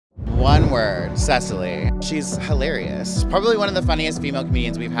One word, Cecily. She's hilarious. Probably one of the funniest female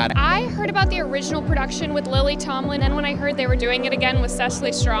comedians we've had. I heard about the original production with Lily Tomlin, and when I heard they were doing it again with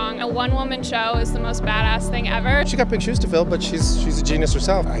Cecily Strong, a one-woman show is the most badass thing ever. She got big shoes to fill, but she's a genius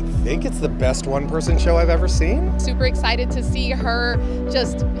herself. I think it's the best one-person show I've ever seen. Super excited to see her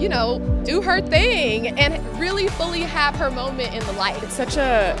just, do her thing and really fully have her moment in the light. It's such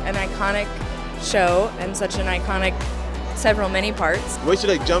an iconic show and such an iconic many parts. The way she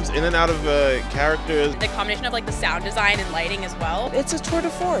jumps in and out of characters. The combination of the sound design and lighting as well. It's a tour de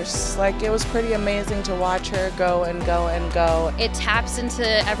force. It was pretty amazing to watch her go and go and go. It taps into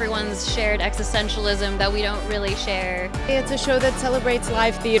everyone's shared existentialism that we don't really share. It's a show that celebrates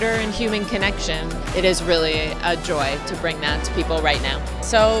live theater and human connection. It is really a joy to bring that to people right now.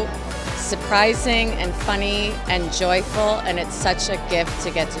 So surprising and funny and joyful, and it's such a gift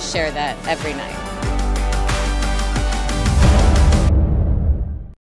to get to share that every night.